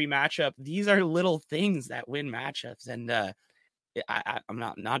 4-3 matchup. These are little things that win matchups. And I'm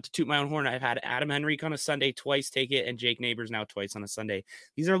not to toot my own horn. I've had Adam Henrique on a Sunday twice take it, and Jake Neighbors now twice on a Sunday.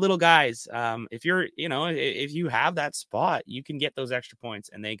 These are little guys. If you're, if you have that spot, you can get those extra points,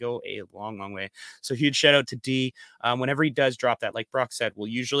 and they go a long, long way. So huge shout out to D. Whenever he does drop that, like Brock said, we'll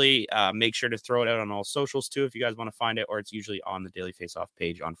usually make sure to throw it out on all socials too, if you guys want to find it, or it's usually on the Daily Faceoff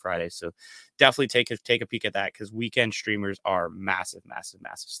page on Friday. So definitely take a peek at that, because weekend streamers are massive, massive,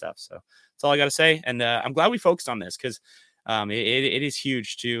 massive stuff. So that's all I got to say. And I'm glad we focused on this, because it is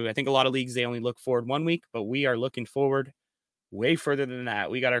huge too. I think a lot of leagues, they only look forward 1 week, but we are looking forward way further than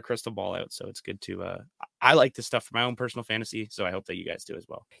that. We got our crystal ball out, so it's good to I like this stuff for my own personal fantasy, so I hope that you guys do as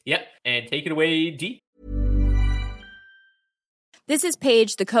well. Yep. And take it away, D. This is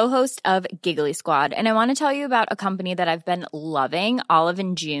Paige, the co-host of Giggly Squad, and I want to tell you about a company that I've been loving, Olive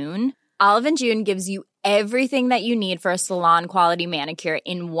 & June. Olive & June gives you everything that you need for a salon-quality manicure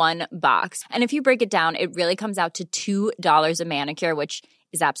in one box. And if you break it down, it really comes out to $2 a manicure, which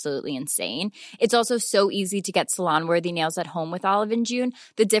is absolutely insane. It's also so easy to get salon-worthy nails at home with Olive & June.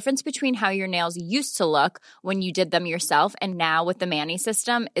 The difference between how your nails used to look when you did them yourself and now with the Mani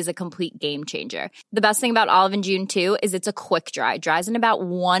system is a complete game changer. The best thing about Olive & June, too, is it's a quick dry. Dries in about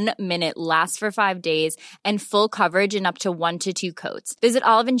 1 minute, lasts for 5 days, and full coverage in up to 1 to 2 coats. Visit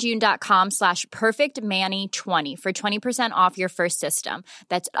oliveandjune.com/perfectmani20 for 20% off your first system.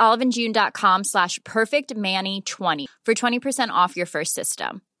 That's oliveandjune.com/perfectmani20 for 20% off your first system.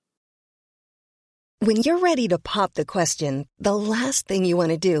 When you're ready to pop the question, the last thing you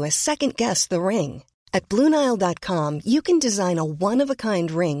want to do is second-guess the ring. At BlueNile.com, you can design a one-of-a-kind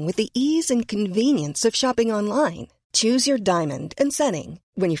ring with the ease and convenience of shopping online. Choose your diamond and setting.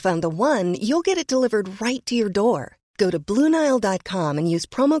 When you find the one, you'll get it delivered right to your door. Go to BlueNile.com and use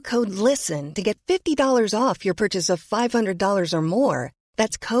promo code LISTEN to get $50 off your purchase of $500 or more.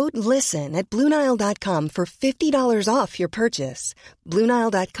 That's code LISTEN at BlueNile.com for $50 off your purchase.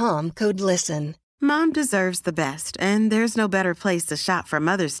 BlueNile.com, code LISTEN. Mom deserves the best, and there's no better place to shop for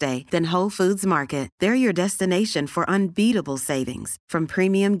Mother's Day than Whole Foods Market. They're your destination for unbeatable savings, from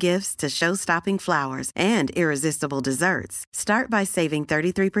premium gifts to show-stopping flowers and irresistible desserts. Start by saving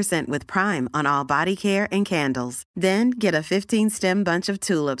 33% with Prime on all body care and candles. Then get a 15-stem bunch of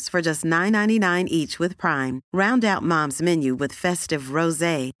tulips for just $9.99 each with Prime. Round out Mom's menu with festive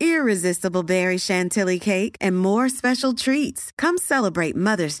rosé, irresistible berry chantilly cake, and more special treats. Come celebrate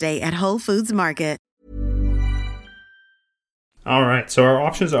Mother's Day at Whole Foods Market. All right, so our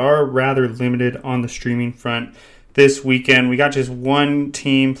options are rather limited on the streaming front this weekend. We got just one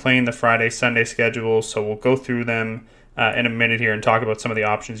team playing the Friday-Sunday schedule, so we'll go through them in a minute here and talk about some of the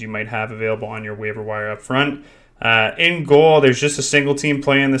options you might have available on your waiver wire up front. In goal, there's just a single team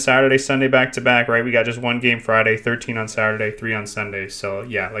playing the Saturday, Sunday back-to-back, right? We got just one game Friday, 13 on Saturday, 3 on Sunday. So,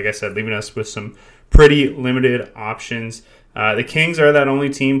 yeah, like I said, leaving us with some pretty limited options. The Kings are that only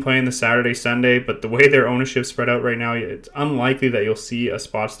team playing the Saturday, Sunday, but the way their ownership's spread out right now, it's unlikely that you'll see a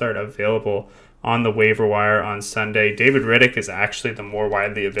spot start available on the waiver wire on Sunday. David Riddick is actually the more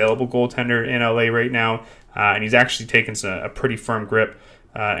widely available goaltender in LA right now, and he's actually taken a pretty firm grip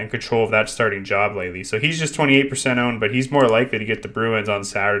and control of that starting job lately. So he's just 28% owned, but he's more likely to get the Bruins on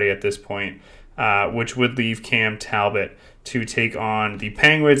Saturday at this point, which would leave Cam Talbot to take on the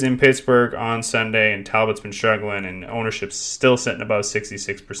Penguins in Pittsburgh on Sunday, and Talbot's been struggling, and ownership's still sitting above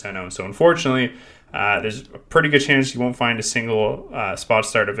 66% owned. So unfortunately, there's a pretty good chance you won't find a single spot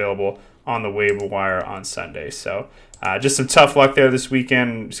start available on the waiver wire on Sunday. So just some tough luck there this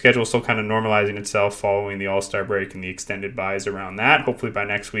weekend. Schedule still kind of normalizing itself following the All-Star break and the extended buys around that. Hopefully by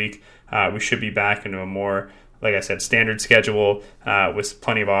next week, we should be back into a more, like I said, standard schedule with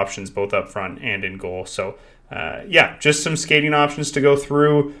plenty of options both up front and in goal. So just some skating options to go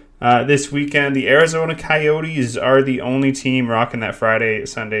through this weekend. The Arizona Coyotes are the only team rocking that Friday,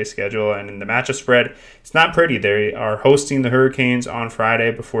 Sunday schedule, and in the matchup spread, it's not pretty. They are hosting the Hurricanes on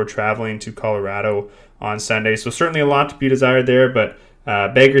Friday before traveling to Colorado on Sunday, so certainly a lot to be desired there, but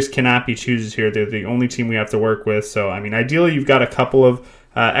beggars cannot be choosers here. They're the only team we have to work with, so I mean, ideally you've got a couple of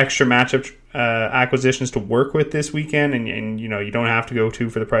extra matchup acquisitions to work with this weekend, and you know, you don't have to go two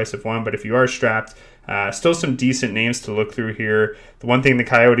for the price of one, but if you are strapped, still some decent names to look through here. The one thing the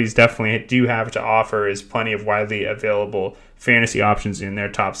Coyotes definitely do have to offer is plenty of widely available fantasy options in their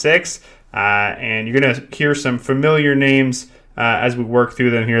top six, and you're going to hear some familiar names as we work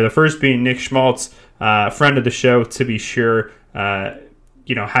through them here. The first being Nick Schmaltz, friend of the show to be sure.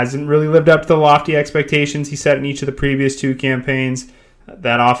 Hasn't really lived up to the lofty expectations he set in each of the previous two campaigns.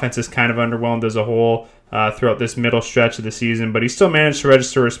 That offense is kind of underwhelmed as a whole throughout this middle stretch of the season, but he still managed to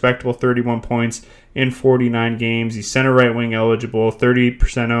register a respectable 31 points in 49 games. He's center right wing eligible,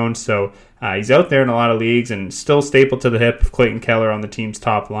 30% owned, so he's out there in a lot of leagues and still stapled to the hip of Clayton Keller on the team's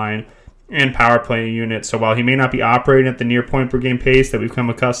top line and power play unit. So while he may not be operating at the near point per game pace that we've come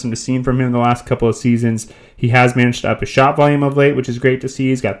accustomed to seeing from him in the last couple of seasons, he has managed to up his shot volume of late, which is great to see.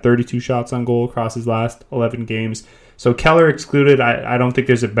 He's got 32 shots on goal across his last 11 games. So Keller excluded, I don't think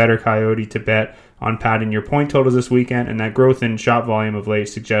there's a better Coyote to bet on padding your point totals this weekend, and that growth in shot volume of late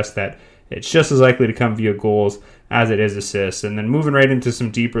suggests that it's just as likely to come via goals as it is assists. And then moving right into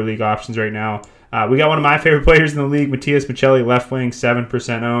some deeper league options right now, we got one of my favorite players in the league, Matias Maccelli, left wing,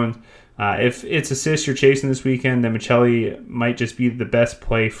 7% owned. If it's assists you're chasing this weekend, then Maccelli might just be the best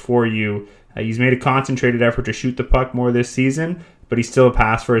play for you. He's made a concentrated effort to shoot the puck more this season, but he's still a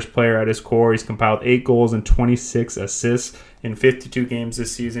pass-first player at his core. He's compiled 8 goals and 26 assists in 52 games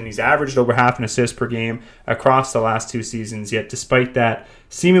this season. He's averaged over half an assist per game across the last 2 seasons, yet despite that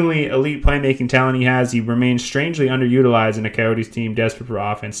seemingly elite playmaking talent he has, he remains strangely underutilized in a Coyotes team desperate for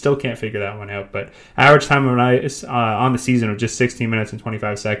offense. Still can't figure that one out, but average time of ice on the season of just 16 minutes and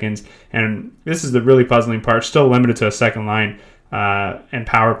 25 seconds, and this is the really puzzling part, still limited to a second line and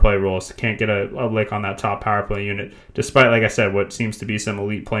power play roles. Can't get a lick on that top power play unit, despite, like I said, what seems to be some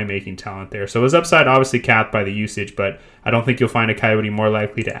elite playmaking talent there. So his upside obviously capped by the usage, but I don't think you'll find a Coyote more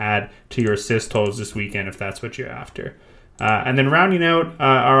likely to add to your assist totals this weekend if that's what you're after. And then rounding out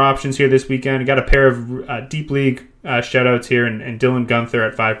our options here this weekend, we got a pair of deep league shoutouts here, and Dylan Gunther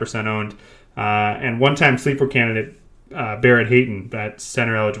at 5% owned, and one-time sleeper candidate Barrett Hayton, that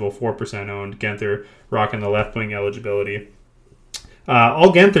center eligible, 4% owned. Gunther rocking the left wing eligibility.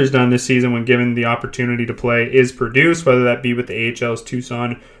 All Genther's done this season when given the opportunity to play is produce, whether that be with the AHL's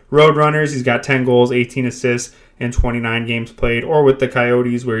Tucson Roadrunners. He's got 10 goals, 18 assists, and 29 games played, or with the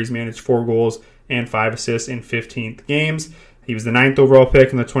Coyotes, where he's managed 4 goals and 5 assists in 15 games. He was the 9th overall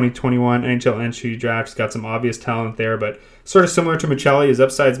pick in the 2021 NHL entry draft. He's got some obvious talent there, but sort of similar to Maccelli, his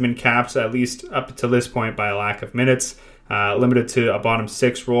upside's been capped, at least up to this point, by a lack of minutes. Limited to a bottom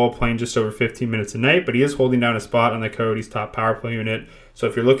 6 role, playing just over 15 minutes a night, but he is holding down a spot on the Coyotes' top power play unit. So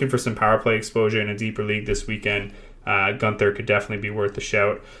if you're looking for some power play exposure in a deeper league this weekend, Gunther could definitely be worth a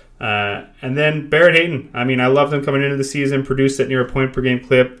shout. And then Barrett Hayton. I mean, I loved him coming into the season, produced at near a point per game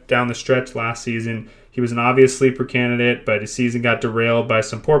clip down the stretch last season. He was an obvious sleeper candidate, but his season got derailed by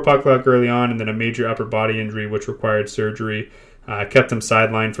some poor puck luck early on and then a major upper body injury, which required surgery. Kept him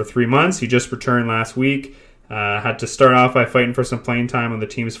sidelined for 3 months. He just returned last week. Had to start off by fighting for some playing time on the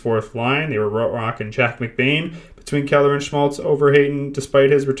team's fourth line. They were rocking Jack McBain between Keller and Schmaltz over Hayton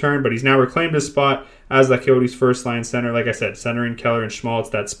despite his return, but he's now reclaimed his spot as the Coyotes' first-line center. Like I said, centering Keller and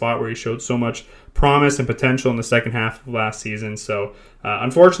Schmaltz, that spot where he showed so much promise and potential in the second half of last season. So,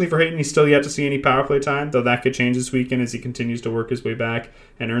 unfortunately for Hayton, he's still yet to see any power play time, though that could change this weekend as he continues to work his way back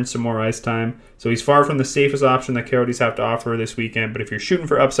and earn some more ice time. So he's far from the safest option that Coyotes have to offer this weekend, but if you're shooting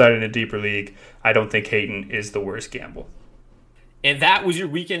for upside in a deeper league, I don't think Hayton is the worst gamble. And that was your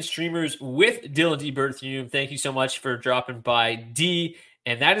weekend streamers with Dylan D. Berthiaume. Thank you so much for dropping by, D.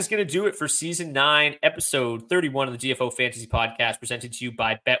 And that is going to do it for Season 9, Episode 31 of the DFO Fantasy Podcast, presented to you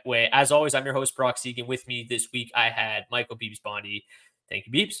by Betway. As always, I'm your host, Brock Segan. With me this week, I had Michael Beebs-Bondy. Thank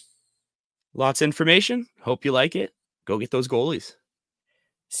you, Beebs. Lots of information. Hope you like it. Go get those goalies.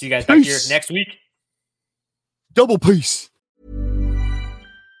 See you guys back here next week. Double peace.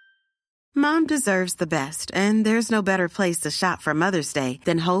 Mom deserves the best, and there's no better place to shop for Mother's Day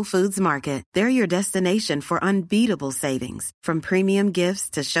than Whole Foods Market. They're your destination for unbeatable savings, from premium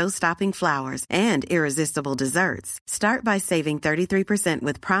gifts to show-stopping flowers and irresistible desserts. Start by saving 33%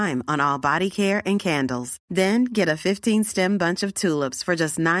 with Prime on all body care and candles. Then get a 15-stem bunch of tulips for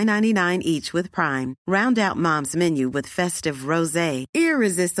just $9.99 each with Prime. Round out Mom's menu with festive rosé,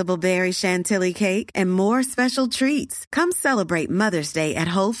 irresistible berry chantilly cake, and more special treats. Come celebrate Mother's Day at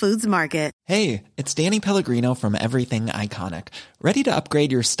Whole Foods Market. Hey, it's Danny Pellegrino from Everything Iconic. Ready to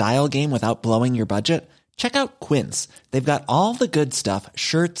upgrade your style game without blowing your budget? Check out Quince. They've got all the good stuff,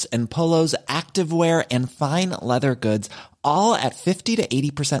 shirts and polos, activewear, and fine leather goods, all at 50 to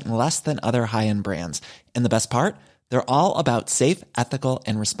 80% less than other high-end brands. And the best part? They're all about safe, ethical,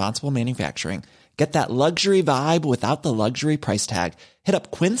 and responsible manufacturing. Get that luxury vibe without the luxury price tag. Hit up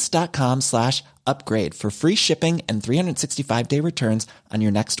quince.com/upgrade for free shipping and 365-day returns on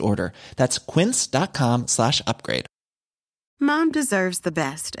your next order. That's quince.com/upgrade. Mom deserves the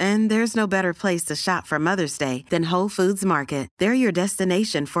best, and there's no better place to shop for Mother's Day than Whole Foods Market. They're your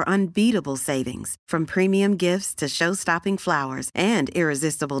destination for unbeatable savings, from premium gifts to show-stopping flowers and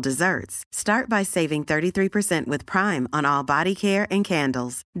irresistible desserts. Start by saving 33% with Prime on all body care and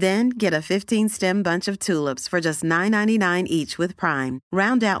candles. Then get a 15-stem bunch of tulips for just $9.99 each with Prime.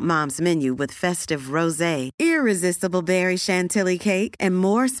 Round out Mom's menu with festive rosé, irresistible berry chantilly cake, and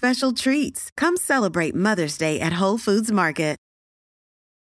more special treats. Come celebrate Mother's Day at Whole Foods Market.